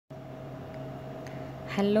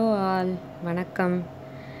Hello all, வணக்கம்.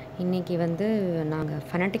 இன்றைக்கி வந்து நாங்கள்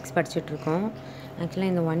ஃபனட்டிக்ஸ் படிச்சுட்ருக்கோம்.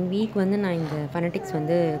 ஆக்சுவலாக இந்த 1 வீக் வந்து நான் இந்த ஃபனட்டிக்ஸ்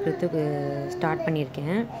வந்து கிருத்துக்கு ஸ்டார்ட்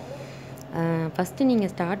பண்ணியிருக்கேன். ஃபஸ்ட்டு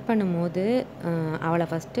நீங்கள் ஸ்டார்ட் பண்ணும்போது அவளை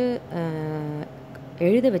ஃபஸ்ட்டு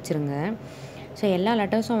எழுத வச்சுருங்க. ஸோ எல்லா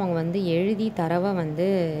லெட்டர்ஸும் அவங்க வந்து எழுதி தரவாக வந்து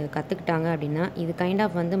கற்றுக்கிட்டாங்க அப்படின்னா இது கைண்ட்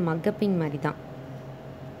ஆஃப் வந்து மக்கப்பிங் மாதிரி தான்.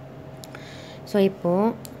 ஸோ இப்போ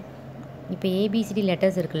ஏபிசிடி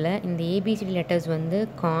லெட்டர்ஸ் இருக்குல்ல, இந்த ஏபிசிடி லெட்டர்ஸ் வந்து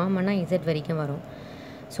காமனாக இசட் வரைக்கும் வரும்.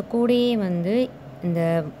 ஸோ கூடயே வந்து இந்த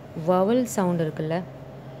வவல் சவுண்ட் இருக்குல்ல,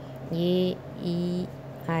 ஏ, இ,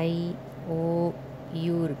 ஐ, ஓ,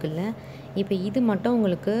 யூ இருக்குல்ல, இப்போ இது மட்டும்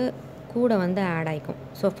உங்களுக்கு கூட வந்து ஆட் ஆகிக்கும்.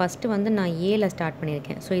 ஸோ ஃபஸ்ட்டு வந்து நான் ஏல ஸ்டார்ட்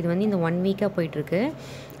பண்ணியிருக்கேன். ஸோ இது வந்து இந்த 1 வீக்காக போயிட்டுருக்கு.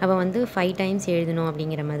 அவள் வந்து 5 டைம்ஸ் எழுதணும்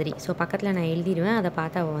அப்படிங்கிற மாதிரி. ஸோ பக்கத்தில் நான் எழுதிடுவேன், அதை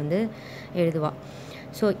பார்த்து அவள் வந்து எழுதுவாள்.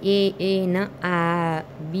 ஸோ ஏனா ஆ,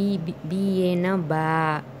 பிஏனா பா,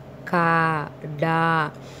 கா, டா,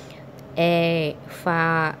 ஏ, ஃபா,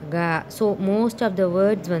 கா. So most of the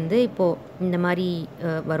words வந்து இப்போது இந்த மாதிரி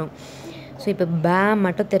வரும். ஸோ இப்போ பே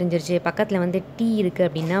மட்டும் தெரிஞ்சிருச்சு, பக்கத்தில் வந்து டீ இருக்குது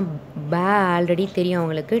அப்படின்னா பே ஆல்ரெடி தெரியும்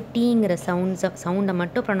அவங்களுக்கு. டீங்கிற சவுண்டை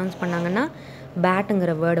மட்டும் ப்ரொனவுன்ஸ் பண்ணாங்கன்னா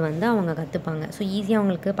பேட்டுங்கிற வேர்டு வந்து அவங்க கற்றுப்பாங்க. ஸோ ஈஸியாக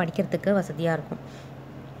அவங்களுக்கு படிக்கிறதுக்கு வசதியாக இருக்கும்.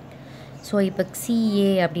 ஸோ இப்போ சிஏ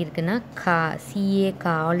அப்படி இருக்குன்னா கா, சிஏ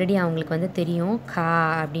கா ஆல்ரெடி அவங்களுக்கு வந்து தெரியும் கா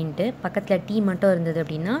அப்படின்ட்டு. பக்கத்தில் டீ மட்டும் இருந்தது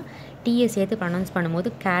அப்படின்னா டீயை சேர்த்து ப்ரொனவுன்ஸ்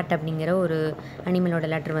பண்ணும்போது கேட் அப்படிங்கிற ஒரு அனிமலோட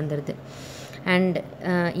லெட்டர் வந்துடுது. அண்ட்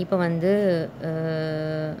இப்போ வந்து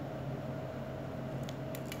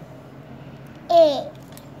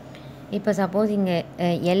இப்போ சப்போஸ் இங்கே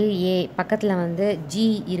எல்ஏ பக்கத்தில் வந்து ஜி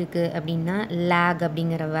இருக்குது அப்படின்னா லேக்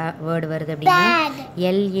அப்படிங்கிற வேர்டு வருது அப்படின்னா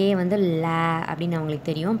எல்ஏ வந்து லே அப்படின்னு அவங்களுக்கு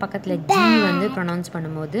தெரியும். பக்கத்தில் ஜி வந்து ப்ரொனவுன்ஸ்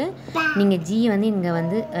பண்ணும்போது நீங்கள் ஜி வந்து இங்கே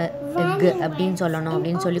வந்து எக் அப்படின்னு சொல்லணும்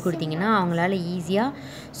அப்படின்னு சொல்லி கொடுத்தீங்கன்னா அவங்களால ஈஸியாக,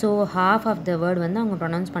 so half of the word வந்து அவங்க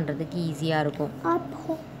ப்ரொனவுன்ஸ் பண்ணுறதுக்கு ஈஸியாக இருக்கும்.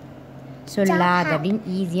 ஸோ லேக் அப்படின்னு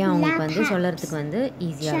ஈஸியாக அவங்களுக்கு வந்து சொல்கிறதுக்கு வந்து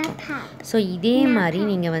ஈஸியாக இருக்கும். ஸோ இதே மாதிரி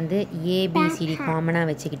நீங்கள் வந்து ஏபிசிடி காமனாக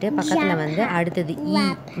வச்சுக்கிட்டு பக்கத்தில் வந்து அடுத்தது இ,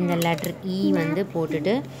 இந்த லெட்டர் இ வந்து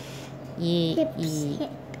போட்டுட்டு ஏஇ,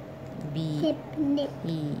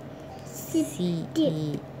 பிஇ, சிஇ,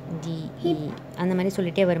 டிஇ அந்த மாதிரி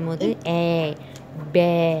சொல்லிகிட்டே வரும்போது ஏ, பே,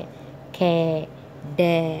 கே,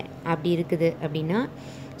 டே அப்படி இருக்குது அப்படின்னா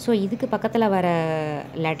ஸோ இதுக்கு பக்கத்தில் வர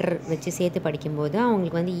லெட்டர் வச்சு சேர்த்து படிக்கும்போது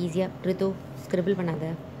அவங்களுக்கு வந்து ஈஸியாக ரித்து ஸ்கிரிபிள் பண்ணாத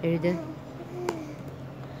எழுது.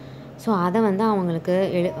 ஸோ அதை வந்து அவங்களுக்கு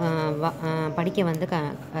படிக்க வந்து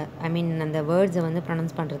அந்த வேர்ட்ஸை வந்து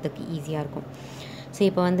ப்ரொனவுன்ஸ் பண்ணுறதுக்கு ஈஸியாக இருக்கும். ஸோ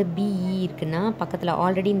இப்போ வந்து பிஇ இருக்குன்னா பக்கத்தில்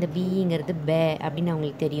ஆல்ரெடி இந்த பிஇங்கிறது பே அப்படின்னு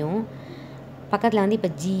அவங்களுக்கு தெரியும். பக்கத்தில் வந்து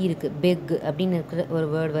இப்போ ஜி இருக்குது, பெக் அப்படின்னு இருக்கிற ஒரு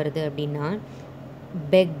வேர்டு வருது அப்படின்னா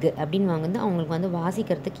பெக் அப்படின்னு வந்து அவங்களுக்கு வந்து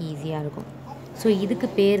வாசிக்கிறதுக்கு ஈஸியாக இருக்கும். ஸோ இதுக்கு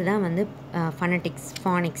பேர் தான் வந்து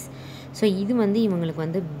ஃபோனிக்ஸ். ஸோ இது வந்து இவங்களுக்கு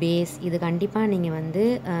வந்து பேஸ். இது கண்டிப்பாக நீங்கள் வந்து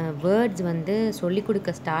வேர்ட்ஸ் வந்து சொல்லிக்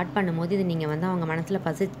கொடுக்க ஸ்டார்ட் பண்ணும்போது இது நீங்கள் வந்து அவங்க மனசில்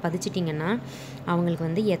பதிச்சிட்டிங்கன்னா அவங்களுக்கு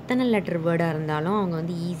வந்து எத்தனை லெட்டர் வேர்டாக இருந்தாலும் அவங்க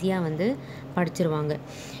வந்து ஈஸியாக வந்து படிச்சிருவாங்க.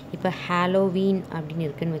 இப்போ ஹாலோவீன் அப்படின்னு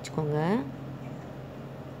இருக்குன்னு வச்சுக்கோங்க.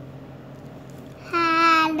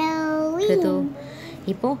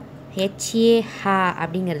 இப்போது ஹெச்ஏ ஹா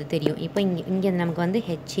அப்படிங்கிறது தெரியும். இப்போ இங்கே நமக்கு வந்து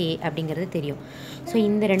ஹெச்ஏ அப்படிங்கிறது தெரியும். ஸோ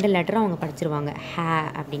இந்த 2 லெட்டரும் அவங்க படிச்சிருவாங்க, ஹே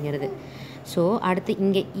அப்படிங்கிறது. ஸோ அடுத்து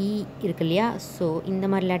இங்கே இ இருக்கு இல்லையா, ஸோ இந்த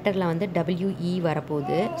மாதிரி லெட்டரில் வந்து டபிள்யூஇ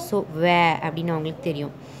வரப்போகுது. ஸோ வே அப்படின்னு அவங்களுக்கு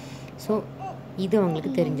தெரியும். ஸோ இது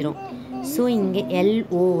அவங்களுக்கு தெரிஞ்சிடும். ஸோ இங்கே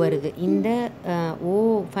எல்ஓ வருது. இந்த ஓ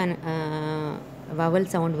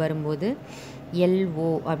வவல் சவுண்ட் வரும்போது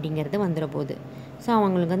எல்ஓ அப்படிங்கிறது வந்துட போகுது. ஸோ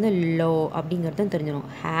அவங்களுக்கு வந்து லோ அப்படிங்கிறதும் தெரிஞ்சிடும்.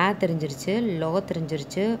 ஹே தெரிஞ்சிருச்சு, லோ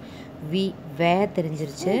தெரிஞ்சிருச்சு, வே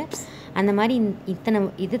தெரிஞ்சிருச்சு. அந்த மாதிரி இத்தனை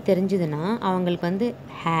இது தெரிஞ்சுதுன்னா அவங்களுக்கு வந்து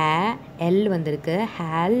ஹே, எல் வந்திருக்கு,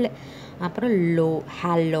 ஹேல், அப்புறம் லோ,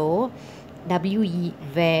 ஹலோ, டபிள்யூஇ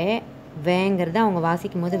வேங்கிறது அவங்க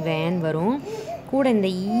வாசிக்கும் போது வேன் வரும். கூட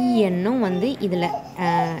இந்த இஎன்னும் வந்து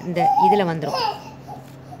இதில் வந்துடும்.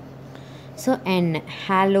 ஸோ என்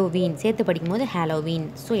ஹாலோவீன் சேர்த்து படிக்கும்போது ஹாலோவீன்.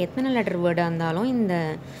 ஸோ எத்தனை லெட்டர் வேர்டாக இருந்தாலும் இந்த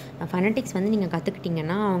ஃபனட்டிக்ஸ் வந்து நீங்கள்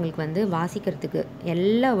கற்றுக்கிட்டிங்கன்னா அவங்களுக்கு வந்து வாசிக்கிறதுக்கு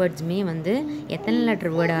எல்லா வேர்ட்ஸுமே வந்து எத்தனை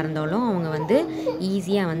லெட்டர் வேர்டாக இருந்தாலும் அவங்க வந்து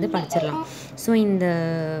ஈஸியாக வந்து படிச்சிடலாம். ஸோ இந்த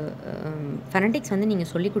ஃபனட்டிக்ஸ் வந்து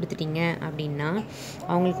நீங்கள் சொல்லி கொடுத்துட்டீங்க அப்படின்னா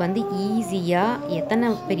அவங்களுக்கு வந்து ஈஸியாக எத்தனை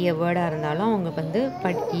பெரிய வேர்டாக இருந்தாலும் அவங்க வந்து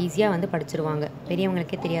ஈஸியாக வந்து படிச்சிருவாங்க.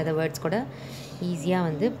 பெரியவங்களுக்கே தெரியாத வேர்ட்ஸ் கூட ஈஸியாக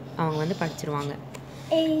வந்து அவங்க வந்து படிச்சிருவாங்க.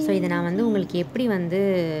 ஸோ இதை நான் வந்து உங்களுக்கு எப்படி வந்து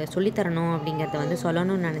சொல்லித்தரணும் அப்படிங்கிறத வந்து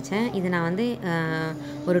சொல்லணும்னு நினச்சேன். இது நான் வந்து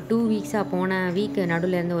ஒரு 2 வீக்ஸாக போன வீக்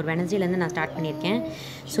நடுவுலேருந்து ஒரு வெனஸ்டேலேருந்து நான் ஸ்டார்ட் பண்ணியிருக்கேன்.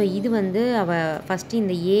 ஸோ இது வந்து ஃபஸ்ட்டு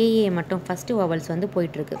இந்த ஏஏ மட்டும் ஃபஸ்ட்டு வவல்ஸ் வந்து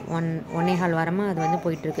போயிட்டுருக்கு. 1.25 வாரமாக அது வந்து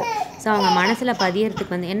போயிட்டுருக்கு. ஸோ அவங்க மனசில்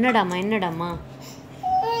பதியறதுக்கு வந்து என்னடாம்மா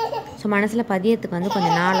ஸோ மனசில் பதியறதுக்கு வந்து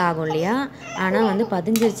கொஞ்சம் நாள் ஆகும் இல்லையா? ஆனால் வந்து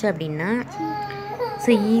பதிஞ்சிருச்சு அப்படின்னா ஸோ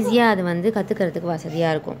ஈஸியாக அது வந்து கற்றுக்கிறதுக்கு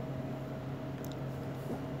வசதியாக இருக்கும்.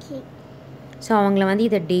 ஸோ அவங்கள வந்து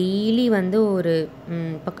இதை டெய்லி வந்து ஒரு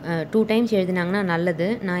 2 டைம்ஸ் எழுதினாங்கன்னா நல்லது.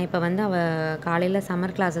 நான் இப்போ வந்து காலையில்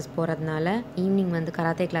சம்மர் கிளாஸஸ் போகிறதுனால ஈவினிங் வந்து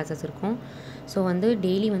கராத்தே கிளாஸஸ் இருக்கும். ஸோ வந்து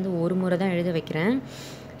டெய்லி வந்து ஒரு முறை தான் எழுத வைக்கிறேன்.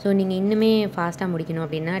 ஸோ நீங்கள் இன்னுமே ஃபாஸ்ட்டாக முடிக்கணும்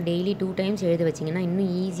அப்படின்னா டெய்லி 2 டைம்ஸ் எழுத வச்சிங்கன்னா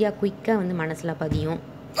இன்னும் ஈஸியாக குயிக்காக வந்து மனசில் பதியும்.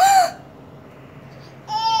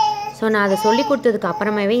 ஸோ நான் அதை சொல்லி கொடுத்ததுக்கு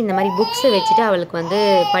அப்புறமாவே இந்த மாதிரி புக்ஸை வச்சுட்டு அவளுக்கு வந்து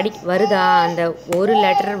வருதா, அந்த ஒரு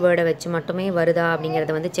லெட்டர் வேர்டை வச்சு மட்டுமே வருதா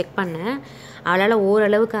அப்படிங்கிறத வந்து செக் பண்ணேன். அவளால்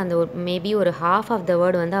ஓரளவுக்கு அந்த மேபி ஒரு half ஆஃப் த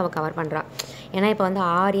வேர்டு வந்து அவள் கவர் பண்ணுறா. ஏன்னா இப்போ வந்து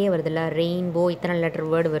ஆரே வருதுல்ல, ரெயின்போ இத்தனை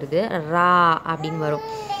லெட்டர் வேர்டு வருது, ரா அப்படின்னு வரும்,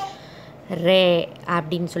 ரே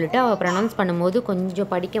அப்படின்னு சொல்லிட்டு அவள் ப்ரொனவுன்ஸ் பண்ணும்போது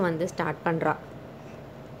கொஞ்சம் படிக்க வந்து ஸ்டார்ட் பண்ணுறா.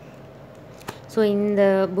 ஸோ இந்த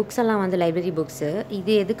புக்ஸ் எல்லாம் வந்து லைப்ரரி புக்ஸு.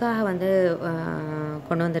 இது எதுக்காக வந்து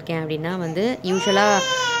கொண்டு வந்திருக்கேன் அப்படின்னா வந்து யூஸ்வலாக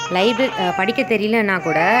படிக்க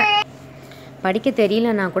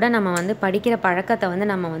தெரியலன்னா கூட நம்ம வந்து படிக்கிற பழக்கத்தை வந்து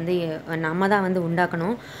நம்ம தான் வந்து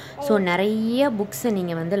உண்டாக்கணும். ஸோ நிறைய புக்ஸை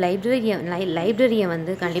நீங்கள் வந்து லைப்ரரியை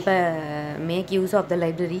வந்து கண்டிப்பாக make use of the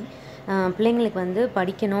library. பிள்ளைங்களுக்கு வந்து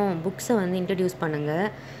படிக்கணும், புக்ஸை வந்து இன்ட்ரடியூஸ் பண்ணுங்கள்.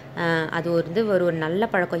 அது ஒரு நல்ல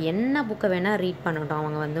பழக்கம். என்ன புக்கை வேணால் ரீட் பண்ணட்டும்,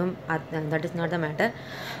 அவங்க வந்து that is not the matter.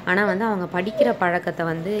 ஆனால் வந்து அவங்க படிக்கிற பழக்கத்தை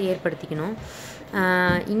வந்து ஏற்படுத்திக்கணும்.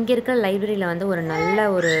 இங்கே இருக்கிற லைப்ரரியில் வந்து ஒரு நல்ல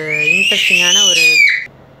ஒரு இன்ட்ரெஸ்டிங்கான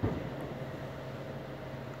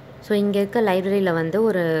இங்கே இருக்க லைப்ரரியில் வந்து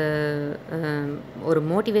ஒரு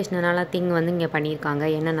மோட்டிவேஷ்னலான திங் வந்து இங்கே பண்ணியிருக்காங்க.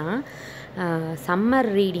 என்னென்னா சம்மர்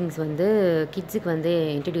ரீடிங்ஸ் வந்து கிட்ஸுக்கு வந்து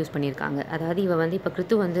இன்ட்ரடியூஸ் பண்ணியிருக்காங்க. அதாவது வந்து இப்போ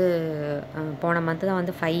கிருத்து வந்து போன மந்த்து தான்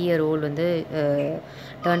வந்து 5 year old வந்து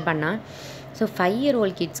டேர்ன் பண்ணான். ஸோ 5 year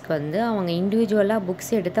old கிட்ஸ்க்கு வந்து அவங்க இண்டிவிஜுவலாக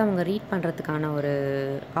புக்ஸ் எடுத்து அவங்க ரீட் பண்ணுறதுக்கான ஒரு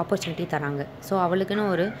ஆப்பர்ச்சுனிட்டி தராங்க. ஸோ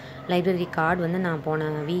அவளுக்குன்னு ஒரு லைப்ரரி கார்டு வந்து நான்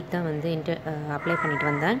போன வீக் தான் வந்து அப்ளை பண்ணிட்டு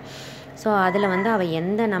வந்தேன். ஸோ அதில் வந்து அவள்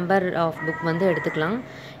எந்த நம்பர் ஆஃப் புக் வந்து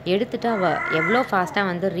எடுத்துகிட்டு அவள் எவ்வளோ ஃபாஸ்ட்டாக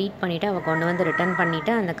வந்து ரீட் பண்ணிவிட்டு அவள் கொண்டு வந்து ரிட்டர்ன்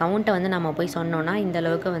பண்ணிவிட்டு அந்த கவுண்ட்டை வந்து நம்ம போய் சொன்னோன்னா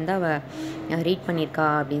இந்தளவுக்கு வந்து அவள் ரீட் பண்ணியிருக்கா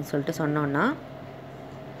அப்படின்னு சொல்லிட்டு சொன்னோன்னா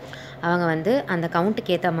அவங்க வந்து அந்த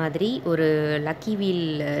கவுண்ட்டுக்கு ஏற்ற மாதிரி ஒரு லக்கி வீல்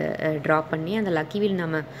ட்ரா பண்ணி அந்த லக்கி வீல்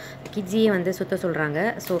நம்ம கிட்ஸையே வந்து சுற்ற சொல்கிறாங்க.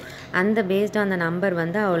 ஸோ அந்த பேஸ்டாக அந்த நம்பர்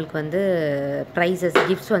வந்து அவளுக்கு வந்து ப்ரைஸஸ்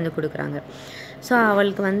கிஃப்ட்ஸ் வந்து கொடுக்குறாங்க. ஸோ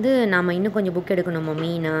அவளுக்கு வந்து நாம் இன்னும் கொஞ்சம் புக் எடுக்கணும் மம்மி,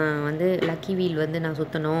 நான் வந்து லக்கி வீல் வந்து நான்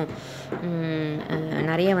சுற்றணும்,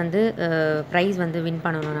 நிறைய வந்து ப்ரைஸ் வந்து வின்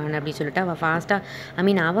பண்ணணும் நான் அப்படின்னு சொல்லிட்டு அவள்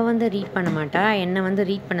ஃபாஸ்ட்டாக அவள் வந்து ரீட் பண்ண மாட்டா, என்னை வந்து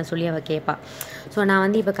ரீட் பண்ண சொல்லி அவள் கேட்பா. ஸோ நான்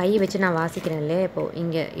வந்து இப்போ கையை வச்சு நான் வாசிக்கிறேன் இல்லையா, இப்போது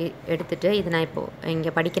இங்கே எடுத்துகிட்டு இது நான் இப்போது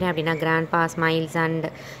இங்கே படிக்கிறேன் அப்படின்னா grandpa smiles and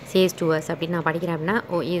says to us அப்படின்னு நான் படிக்கிறேன் அப்படின்னா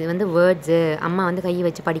இது வந்து வேர்ட்ஸு அம்மா வந்து கையை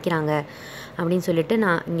வச்சு படிக்கிறாங்க அப்படின்னு சொல்லிட்டு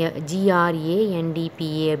நான் இங்கே GRANDPA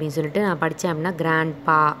அப்படின்னு சொல்லிட்டு நான் படித்தேன் அப்படின்னா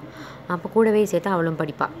கிராண்ட்பா, அப்போ கூடவே சேர்த்து அவளும்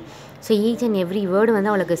படிப்பாள். So each and every word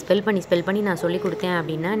வந்து அவளுக்கு ஸ்பெல் பண்ணி நான் சொல்லி கொடுத்தேன்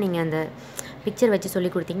அப்படின்னா நீங்கள் அந்த பிக்சர் வச்சு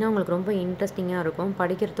சொல்லி கொடுத்தீங்கன்னா அவங்களுக்கு ரொம்ப இன்ட்ரெஸ்டிங்காக இருக்கும்,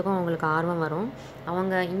 படிக்கிறதுக்கும் அவங்களுக்கு ஆர்வம் வரும்.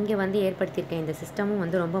 அவங்க இங்கே வந்து ஏற்படுத்தியிருக்க இந்த சிஸ்டமும்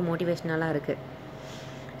வந்து ரொம்ப மோட்டிவேஷ்னலாக இருக்குது.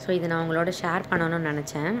 ஸோ இதை நான் அவங்களோட ஷேர் பண்ணணும்னு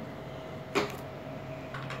நினச்சேன்.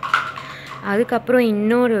 அதுக்கப்புறம்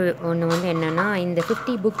இன்னொரு ஒன்று வந்து என்னென்னா இந்த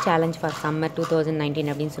 50 புக் சேலஞ்ச் ஃபார் சம்மர் 2019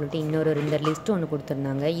 அப்படின்னு சொல்லிட்டு இந்த லிஸ்ட்டு ஒன்று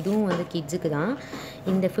கொடுத்துருந்தாங்க. இதுவும் வந்து கிட்ஸுக்கு தான்.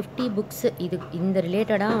 இந்த 50 புக்ஸ் இந்த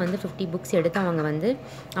ரிலேட்டடாக வந்து 50 புக்ஸ் எடுத்து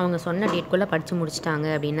அவங்க சொன்ன டேட்குள்ளே படித்து முடிச்சிட்டாங்க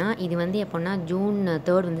அப்படின்னா இது வந்து எப்போன்னா June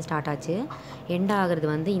 3rd வந்து ஸ்டார்ட் ஆச்சு, எண்ட் ஆகிறது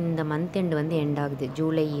வந்து இந்த மந்த் எண்டு வந்து எண்ட் ஆகுது,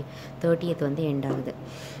 July 30th வந்து எண்ட் ஆகுது.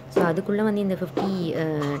 ஸோ அதுக்குள்ளே வந்து இந்த 50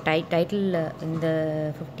 டைட்டிலில் இந்த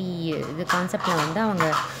 50 இது கான்செப்டில் வந்து அவங்க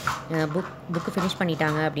புக்கு ஃபினிஷ்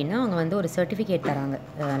பண்ணிட்டாங்க அப்படின்னா அவங்க வந்து ஒரு சர்டிஃபிகேட் தராங்க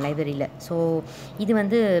லைப்ரரியில். ஸோ இது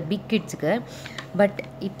வந்து பிக் கிட்ஸுக்கு. பட்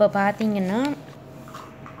இப்போ பார்த்தீங்கன்னா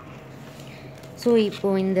ஸோ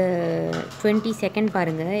இப்போது இந்த 22nd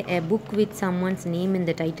பாருங்கள், புக் வித் சம்ஒன்ஸ் நேம்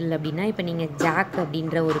இந்த டைட்டில் அப்படின்னா இப்போ நீங்கள் ஜாக்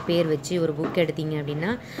அப்படின்ற ஒரு பேர் வச்சு ஒரு புக் எடுத்தீங்க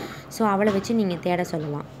அப்படின்னா ஸோ அவளை வச்சு நீங்கள் தேட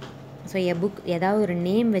சொல்லலாம். ஸோ ஏதாவது ஒரு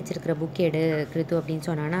நேம் வச்சுருக்கிற புக் எடு கிருத்து அப்படின்னு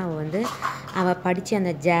சொன்னான்னா அவள் படித்து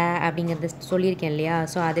அந்த அப்படிங்கிறத சொல்லியிருக்கேன் இல்லையா,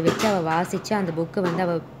 ஸோ அதை வச்சு அவள் வாசித்து அந்த புக்கை வந்து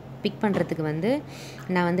அவள் பிக் பண்ணுறதுக்கு வந்து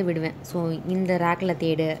நான் வந்து விடுவேன். ஸோ இந்த ரேக்கில்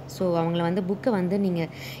தேடு. ஸோ அவங்கள வந்து புக்கை வந்து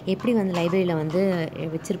நீங்கள் எப்படி வந்து லைப்ரரியில் வந்து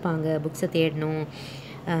வச்சுருப்பாங்க புக்ஸை தேடணும்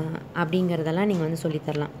அப்படிங்கிறதெல்லாம் நீங்கள் வந்து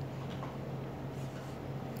சொல்லித்தரலாம்.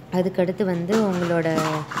 அதுக்கடுத்து வந்து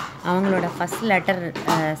அவங்களோட ஃபஸ்ட் லெட்டர்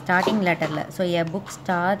ஸ்டார்டிங் லெட்டரில். So a book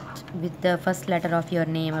start with the first letter of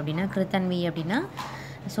your name அப்படின்னா கிருத்தன்வி அப்படின்னா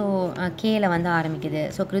ஸோ கேல வந்து ஆரம்பிக்குது.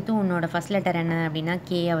 ஸோ கிருத்து உன்னோட ஃபஸ்ட் லெட்டர் என்ன அப்படின்னா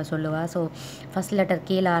கே அவள் சொல்லுவாள். ஸோ ஃபஸ்ட் லெட்டர்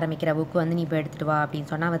கேல ஆரம்பிக்கிற புக்கு வந்து நீ இப்போ எடுத்துகிட்டு வா அப்படின்னு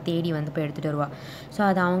சொன்னால் அவள் தேடி வந்து இப்போ எடுத்துகிட்டு வருவாள். ஸோ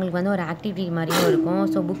அது அவங்களுக்கு வந்து ஒரு ஆக்டிவிட்டி மாதிரியும் இருக்கும்.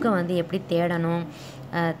 ஸோ புக்கை வந்து எப்படி தேடணும்,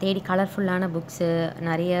 தேடி கலர்ஃபுல்லான புக்ஸு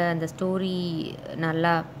நிறைய அந்த ஸ்டோரி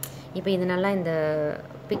நல்லா இப்போ இது நல்லா இந்த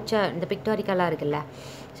பிக்டாரிக்கலாக இருக்குல்ல.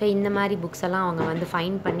 ஸோ இந்த மாதிரி புக்ஸ் எல்லாம் அவங்க வந்து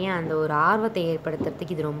ஃபைண்ட் பண்ணி அந்த ஒரு ஆர்வத்தை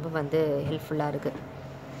ஏற்படுத்துறதுக்கு இது ரொம்ப வந்து ஹெல்ப்ஃபுல்லாக இருக்குது.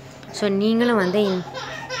 ஸோ நீங்களும் வந்து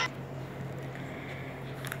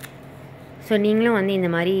இந்த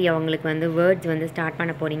மாதிரி அவங்களுக்கு வந்து வேர்ட்ஸ் வந்து ஸ்டார்ட்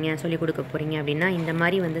பண்ண போகிறீங்க, சொல்லிக் கொடுக்க போகிறீங்க அப்படின்னா இந்த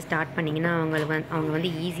மாதிரி வந்து ஸ்டார்ட் பண்ணிங்கன்னா அவங்க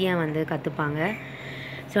வந்து ஈஸியாக வந்து கற்றுப்பாங்க.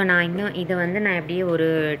 ஸோ நான் இதை வந்து நான் எப்படியே ஒரு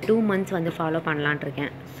 2 months வந்து ஃபாலோ பண்ணலான்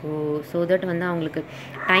இருக்கேன். ஸோ தட் வந்து அவங்களுக்கு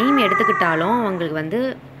டைம் எடுத்துக்கிட்டாலும் அவங்களுக்கு வந்து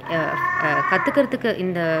கற்றுக்கிறதுக்கு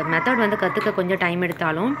இந்த மெத்தட் வந்து கற்றுக்க கொஞ்சம் டைம்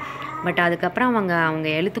எடுத்தாலும் பட் அதுக்கப்புறம் அவங்க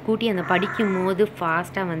எழுத்து கூட்டி அந்த படிக்கும் போது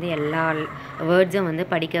ஃபாஸ்ட்டாக வந்து எல்லா வேர்ட்ஸும் வந்து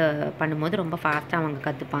படிக்க பண்ணும்போது ரொம்ப ஃபாஸ்ட்டாக அவங்க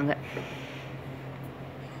கற்றுப்பாங்க.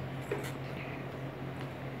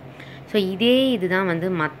 ஸோ இதுதான் வந்து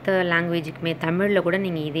மற்ற லாங்குவேஜுக்குமே தமிழில் கூட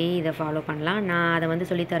நீங்கள் இதை ஃபாலோ பண்ணலாம். நான் அதை வந்து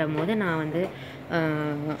சொல்லித்தரும் போது நான் வந்து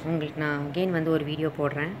உங்களுக்கு நான் அகெயின் வந்து ஒரு வீடியோ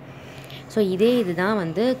போடுறேன். ஸோ இதுதான்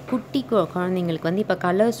வந்து குட்டி குழந்தைங்களுக்கு வந்து இப்போ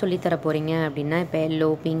கலர்ஸ் சொல்லித்தர போகிறீங்க அப்படின்னா இப்போ எல்லோ,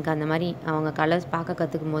 பிங்க் அந்த மாதிரி அவங்க கலர்ஸ் பார்க்க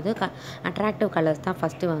கற்றுக்கும் போது அட்ராக்டிவ் கலர்ஸ் தான்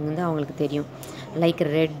ஃபஸ்ட்டு வந்து அவங்களுக்கு தெரியும். லைக்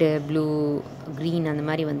ரெட்டு, ப்ளூ, க்ரீன் அந்த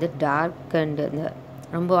மாதிரி வந்து டார்க் அண்டு இந்த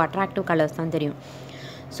ரொம்ப அட்ராக்டிவ் கலர்ஸ் தான் தெரியும்.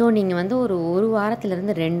 ஸோ நீங்கள் வந்து ஒரு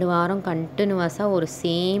வாரத்துலேருந்து 2 வாரம் கண்டினியூவஸாக ஒரு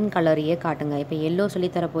சேம் கலரையே காட்டுங்க. இப்போ எல்லோ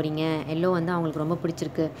சொல்லித்தர போகிறீங்க, எல்லோ வந்து அவங்களுக்கு ரொம்ப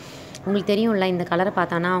பிடிச்சிருக்கு. உங்களுக்கு தெரியும்ல இந்த கலரை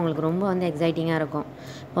பார்த்தானா அவங்களுக்கு ரொம்ப வந்து எக்ஸைட்டிங்காக இருக்கும்.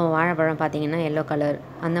 இப்போ வாழைப்பழம் பார்த்தீங்கன்னா எல்லோ கலர்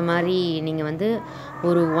அந்த மாதிரி நீங்கள் வந்து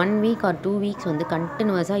ஒரு 1 week or 2 weeks வந்து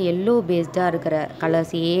கண்டினியூவஸாக எல்லோ பேஸ்டாக இருக்கிற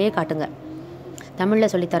கலர்ஸையே காட்டுங்க.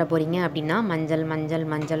 தமிழில் சொல்லித்தர போகிறீங்க அப்படின்னா மஞ்சள் மஞ்சள்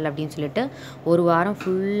மஞ்சள் அப்படின்னு சொல்லிட்டு ஒரு வாரம்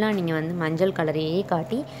ஃபுல்லாக நீங்கள் வந்து மஞ்சள் கலரையே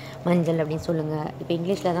காட்டி மஞ்சள் அப்படின்னு சொல்லுங்கள். இப்போ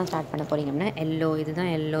இங்கிலீஷில் தான் ஸ்டார்ட் பண்ண போகிறீங்க அப்படின்னா எல்லோ,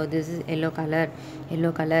 இதுதான் yellow, this is yellow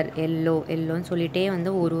colour, எல்லோன்னு சொல்லிகிட்டே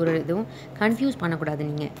வந்து ஒரு இதுவும் கன்ஃபியூஸ் பண்ணக்கூடாது.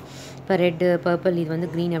 நீங்கள் இப்போ ரெட்டு, பர்பிள், இது வந்து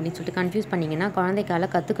க்ரீன் அப்படின்னு சொல்லிட்டு கன்ஃபியூஸ் பண்ணிங்கன்னா குழந்தைக்கால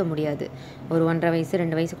கற்றுக்க முடியாது. ஒரு 1.5 வயசு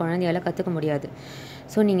 2 வயசு குழந்தையால் கற்றுக்க முடியாது.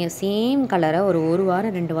 ஸோ நீங்கள் சேம் கலரை ஒரு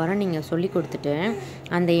வாரம் 2 வாரம் நீங்கள் சொல்லி கொடுத்துட்டு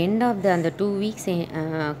அந்த எண்ட் ஆஃப் அந்த 2 weeks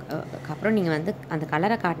அப்புறம் நீங்கள் வந்து அந்த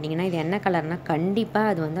கலரை காட்டினீங்கன்னா இது என்ன கலர்னால் கண்டிப்பாக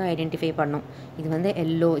அது வந்து ஐடென்டிஃபை பண்ணும். இது வந்து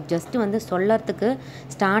எல்லோ ஜஸ்ட்டு வந்து சொல்லறதுக்கு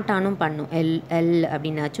ஸ்டார்ட் ஆனும் பண்ணும். எல்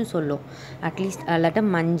அப்படின்னாச்சும் சொல்லும். அட்லீஸ்ட் இல்லாட்ட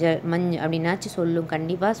மஞ்சள் அப்படின்னாச்சும் சொல்லும்,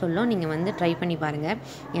 கண்டிப்பாக சொல்லும். நீங்கள் வந்து ட்ரை பண்ணி பாருங்கள்.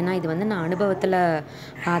 ஏன்னா இது வந்து நான் அனுபவத்தில்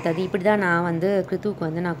பார்த்தது. இப்படி தான் நான் வந்து கிருத்துவுக்கு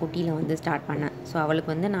வந்து நான் குட்டியில் வந்து ஸ்டார்ட் பண்ணேன். ஸோ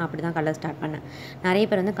அவளுக்கு வந்து நான் அப்படி தான் கலர் ஸ்டார்ட் பண்ணேன். நிறைய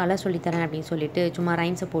பேர் வந்து கலர் சொல்லித்தரேன் அப்படின்னு சொல்லிட்டு சும்மா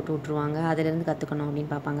ரைம்ஸை போட்டு விட்ருவாங்க, அதிலேருந்து கற்றுக்கணும்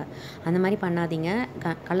அப்படின்னு பார்ப்பாங்க. அந்த மாதிரி பண்ணாதீங்க.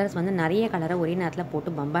 கலர்ஸ் வந்து நிறைய கலரை ஒரே நேரத்தில் போட்டு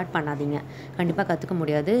பம்பாட் பண்ணாதீங்க, கண்டிப்பாக கற்றுக்க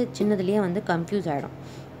முடியாது. சின்னதுலேயே வந்து கன்ஃபியூஸ் ஆகிடும்.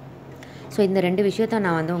 ஸோ இந்த 2 விஷயத்த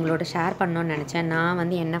நான் வந்து உங்களோட ஷேர் பண்ணணும்னு நினச்சேன். நான்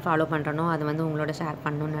வந்து என்ன ஃபாலோ பண்ணுறனோ அதை வந்து உங்களோட ஷேர்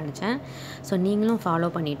பண்ணணும்னு நினச்சேன். ஸோ நீங்களும் ஃபாலோ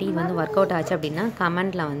பண்ணிவிட்டு இது வந்து ஒர்க் அவுட் ஆச்சு அப்படின்னா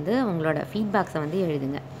கமெண்ட்டில் வந்து உங்களோட ஃபீட்பேக்ஸை வந்து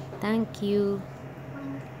எழுதுங்க. தேங்க்யூ.